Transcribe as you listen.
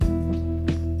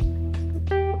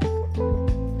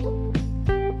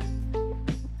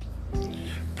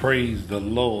Praise the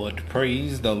Lord,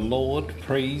 praise the Lord,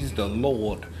 praise the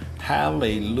Lord.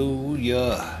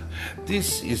 Hallelujah.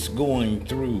 This is going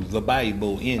through the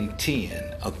Bible in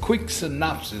 10, a quick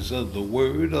synopsis of the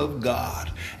Word of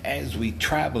God as we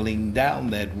traveling down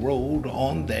that road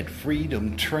on that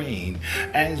freedom train,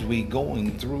 as we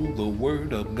going through the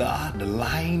Word of God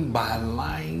line by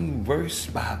line, verse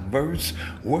by verse,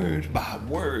 word by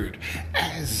word,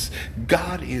 as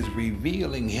God is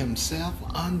revealing Himself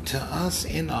unto us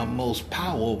in our most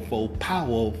powerful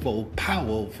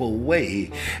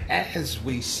way, as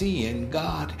we see in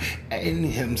God in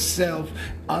Himself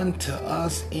unto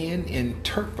us in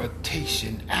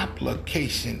interpretation,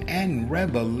 application, and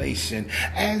revelation,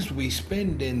 as we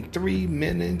spend in 3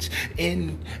 minutes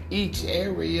in each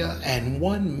area and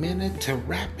 1 minute to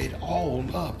wrap it all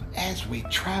up, as we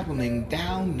traveling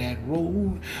down that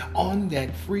road on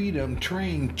that freedom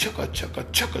train, chugga chugga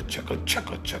chugga chugga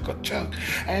chugga chugga chugga,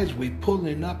 as we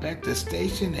pulling up at the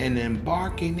station and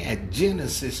embarking at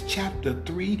Genesis chapter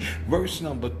 3 verse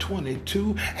number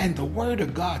 22. And the word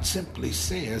of God simply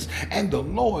says, and the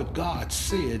Lord God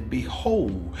said,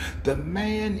 behold, the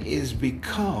man is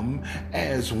become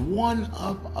as one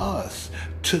of us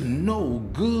to know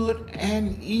good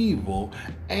and evil,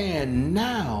 and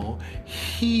now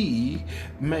he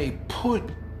may put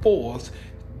forth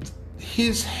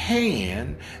his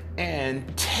hand and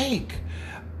take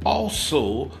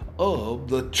also of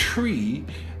the tree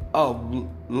of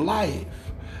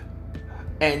life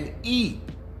and eat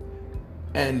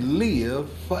and live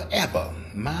forever.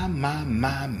 My.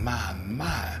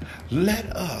 Let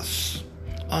us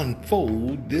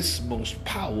unfold this most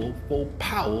powerful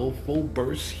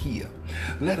verse here.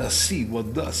 Let us see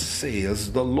what thus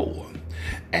says the Lord.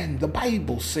 And the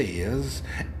Bible says,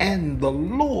 and the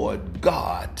Lord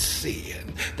God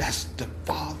said, that's the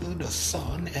Father, the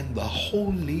Son, and the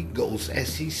Holy Ghost.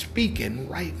 As He's speaking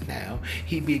right now,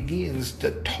 He begins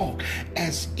to talk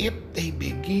as if they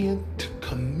begin to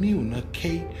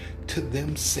communicate to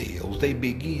themselves. They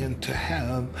begin to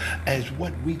have as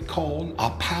what we call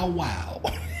a powwow.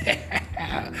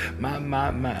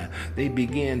 My. They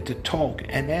began to talk,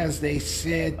 and as they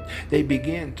said, they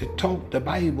began to talk, the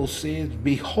Bible says,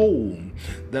 behold,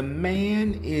 the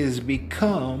man is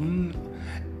become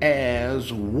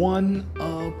as one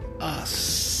of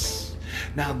us.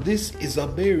 Now, this is a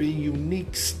very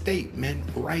unique statement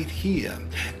right here,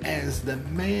 as the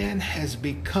man has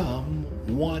become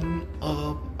one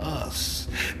of us.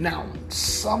 Now,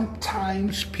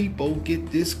 sometimes people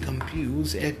get this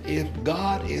confused if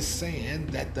God is saying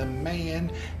that the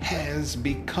man has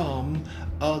become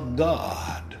a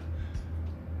God.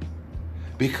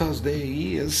 Because there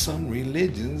is some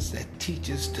religions that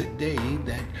teaches today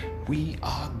that we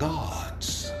are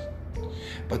gods.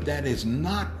 But that is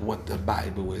not what the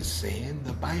Bible is saying.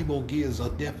 The Bible gives a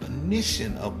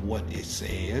definition of what it's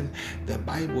saying. The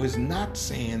Bible is not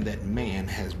saying that man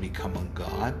has become a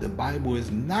God. The Bible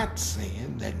is not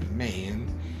saying that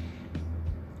man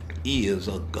is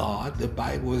a God. The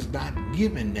Bible is not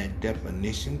giving that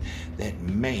definition that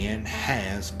man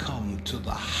has come to the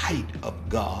height of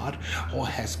God or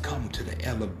has come to the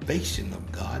elevation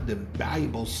of God. The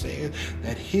Bible says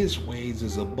that His ways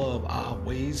is above our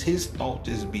ways. His thought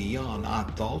is beyond our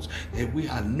thoughts, that we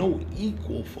are no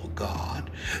equal for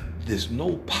God. There's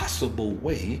no possible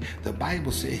way. The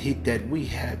Bible said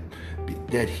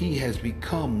that He has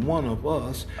become one of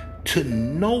us to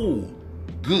know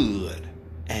good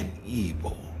and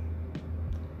evil.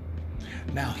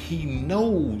 Now, He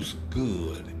knows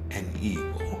good and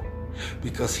evil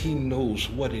because He knows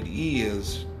what it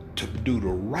is to do the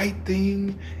right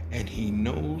thing, and He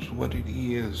knows what it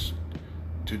is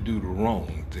to do the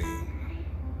wrong thing.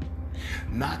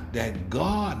 Not that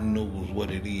God knows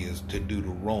what it is to do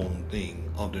the wrong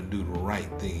thing or to do the right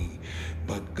thing,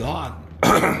 but God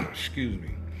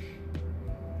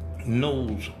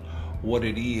knows what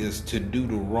it is to do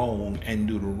the wrong and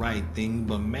do the right thing,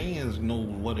 but man knows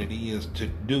what it is to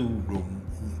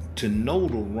know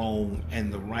the wrong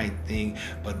and the right thing,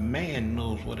 but man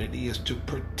knows what it is to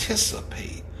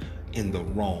participate in the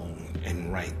wrong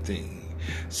and right thing.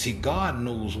 See, God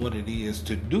knows what it is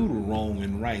to do the wrong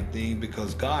and right thing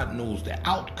because God knows the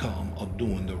outcome of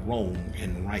doing the wrong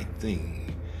and right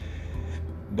thing.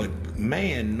 But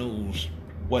man knows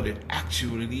what it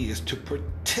actually is to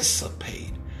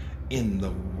participate in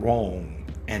the wrong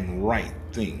and right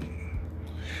thing,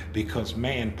 because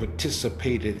man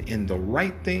participated in the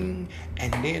right thing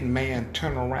and then man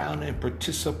turned around and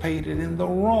participated in the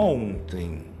wrong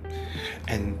thing.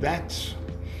 And that's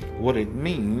what it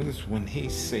means when He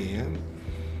said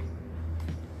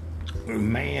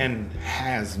Man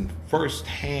has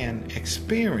first-hand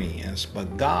experience,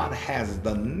 but God has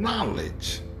the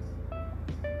knowledge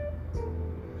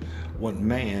what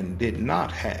man did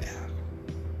not have.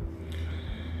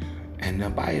 And the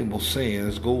Bible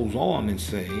goes on and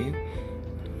say,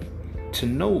 to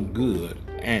know good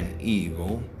and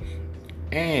evil,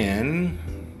 and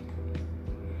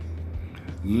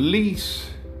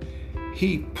lest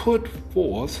he put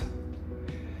forth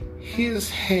his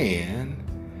hand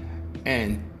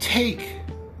and take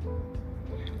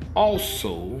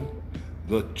also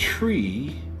the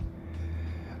tree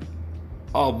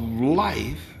of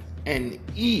life and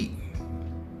eat.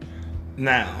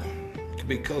 Now,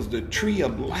 because the tree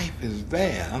of life is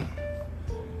there,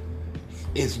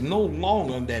 it's no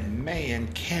longer that man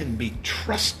can be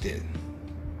trusted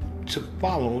to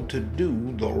follow, to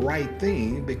do the right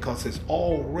thing, because it's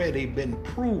already been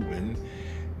proven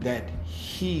that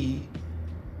he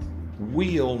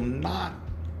will not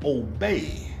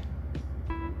obey.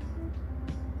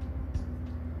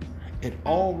 It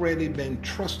already been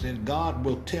trusted. God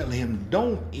will tell him,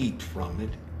 don't eat from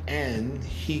it, and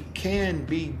he can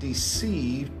be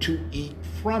deceived to eat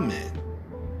from it.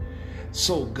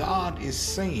 So God is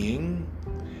saying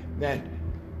that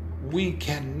we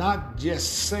cannot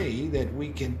just say that we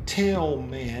can tell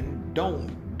man,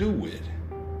 don't do it,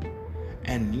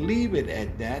 and leave it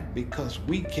at that, because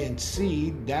we can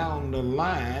see down the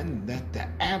line that the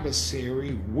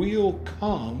adversary will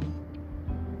come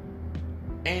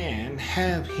and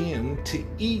have him to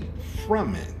eat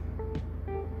from it.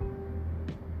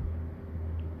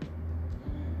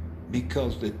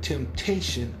 Because the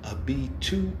temptation will be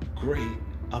too great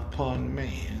upon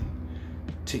man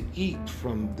to eat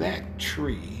from that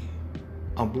tree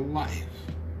of life,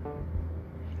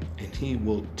 and he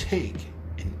will take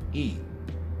and eat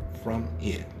from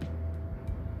it.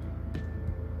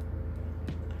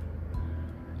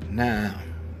 Now,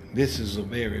 this is a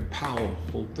very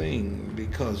powerful thing,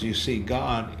 because you see,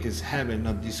 God is having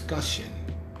a discussion,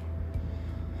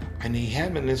 and he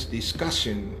having this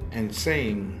discussion and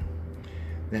saying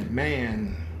that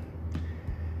man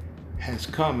has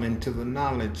come into the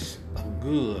knowledge of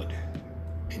good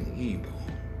and evil.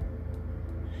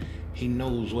 He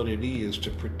knows what it is to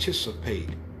participate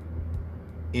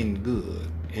in good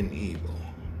and evil.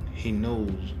 He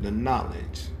knows the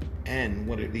knowledge and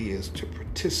what it is to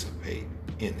participate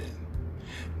in it.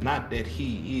 Not that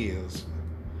he is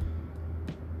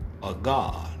a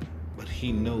God, but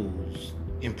he knows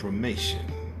information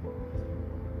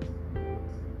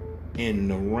in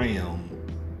the realm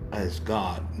as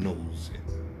God knows it.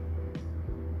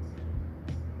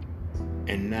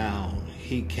 And now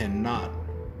he cannot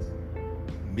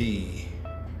be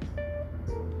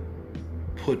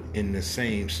put in the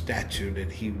same stature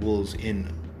that he was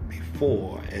in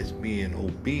before as being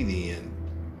obedient,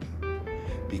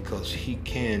 because he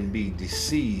can be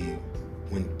deceived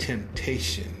when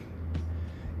temptation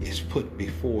is put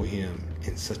before him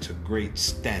in such a great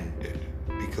standard,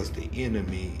 because the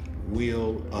enemy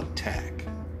will attack.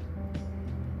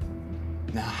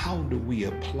 Now, how do we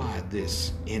apply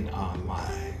this in our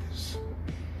lives?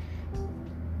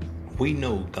 We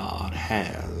know God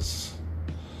has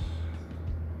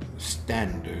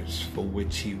standards for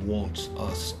which he wants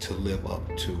us to live up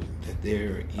to, that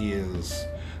there is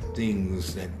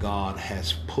things that God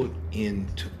has put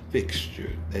into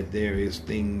fixture, that there is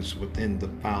things within the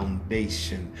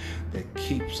foundation that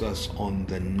keeps us on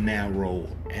the narrow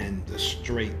and the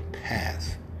straight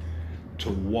path to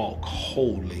walk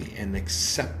holy and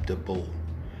acceptable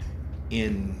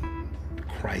in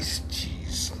Christ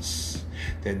Jesus,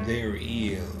 that there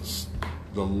is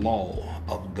the law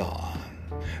of God.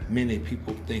 Many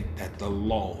people think that the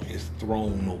law is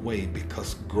thrown away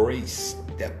because grace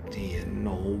stepped in.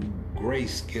 No,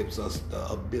 grace gives us the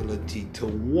ability to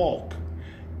walk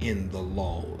in the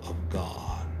law of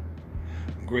God.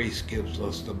 Grace gives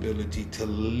us the ability to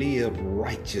live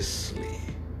righteously,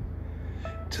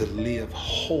 to live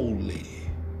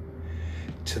holy,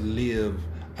 to live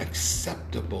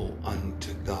acceptable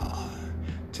unto God,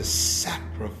 to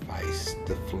sacrifice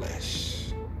the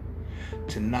flesh,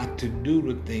 to not to do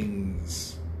the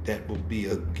things that will be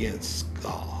against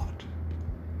God.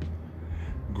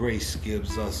 Grace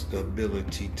gives us the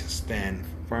ability to stand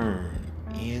firm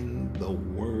in the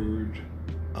Word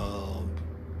of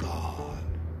God.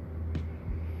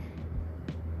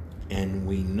 And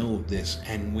we know this,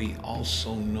 and we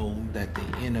also know that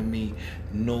the enemy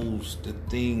knows the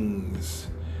things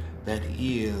that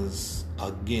is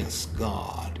against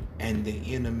God, and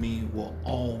the enemy will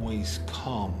always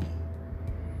come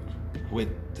with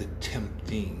the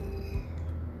tempting,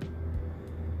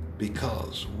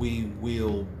 because we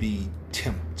will be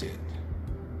tempted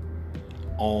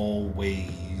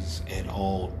always, at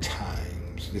all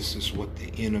times. This is what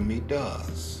the enemy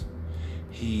does.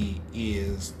 He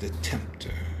is the tempter.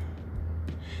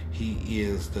 He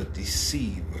is the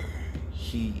deceiver.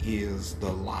 He is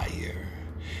the liar.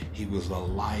 He was a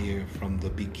liar from the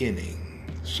beginning.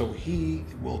 So he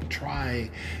will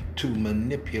try to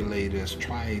manipulate us,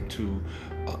 try to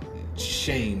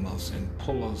shame us and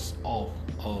pull us off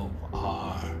of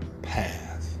our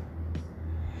path.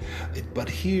 But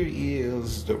here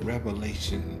is the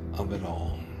revelation of it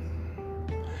all,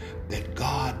 that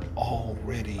God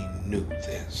already knew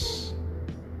this.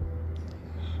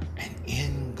 And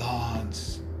in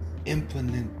God's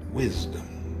infinite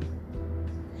wisdom,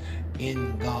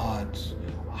 in God's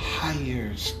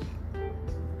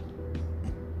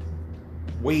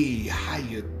way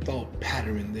higher thought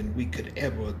pattern than we could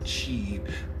ever achieve,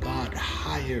 God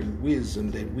higher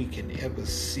wisdom that we can ever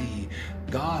see,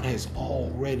 God has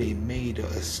already made an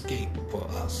escape for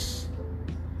us.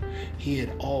 He had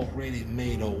already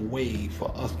made a way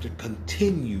for us to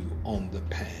continue on the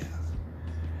path.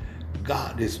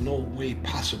 God, there's no way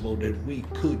possible that we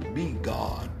could be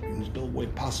God. There's no way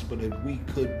possible that we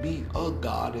could be a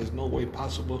God. There's no way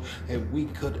possible that we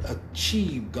could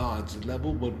achieve God's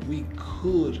level, but we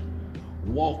could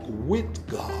walk with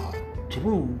God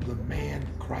through the man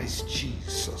Christ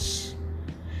Jesus.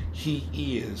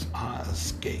 He is our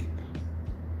escape.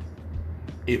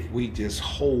 If we just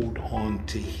hold on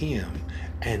to him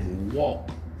and walk,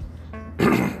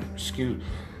 excuse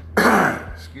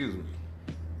me,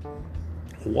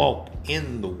 walk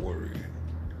in the word,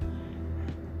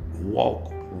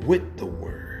 walk with the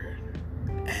word,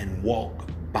 and walk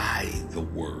by the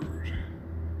word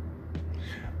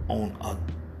on a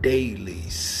daily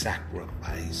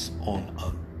sacrifice, on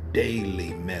a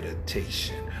daily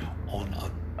meditation, on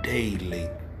a daily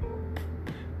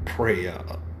prayer,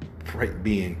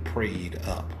 being prayed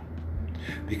up,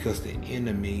 because the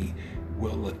enemy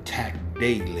will attack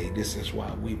daily. This is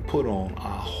why we put on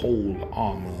our whole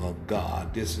armor of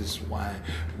God. This is why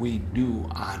we do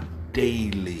our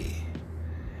daily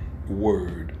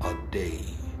word a day,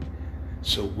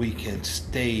 so we can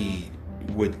stay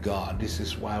with God. This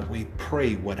is why we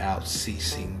pray without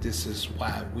ceasing. This is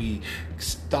why we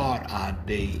start our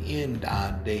day, end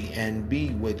our day, and be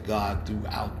with God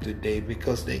throughout the day,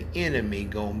 because the enemy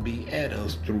gonna be at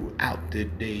us throughout the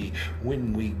day,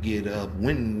 when we get up,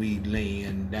 when we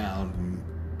laying down,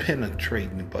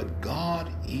 penetrating. But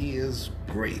God is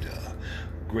greater.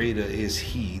 Greater is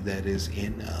he that is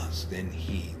in us than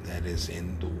he that is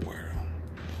in the world.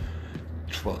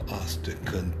 For us to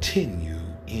continue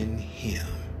in him,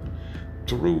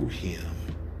 through him,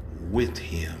 with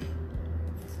him,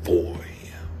 for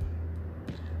him.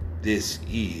 This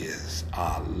is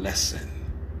our lesson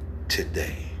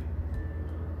today.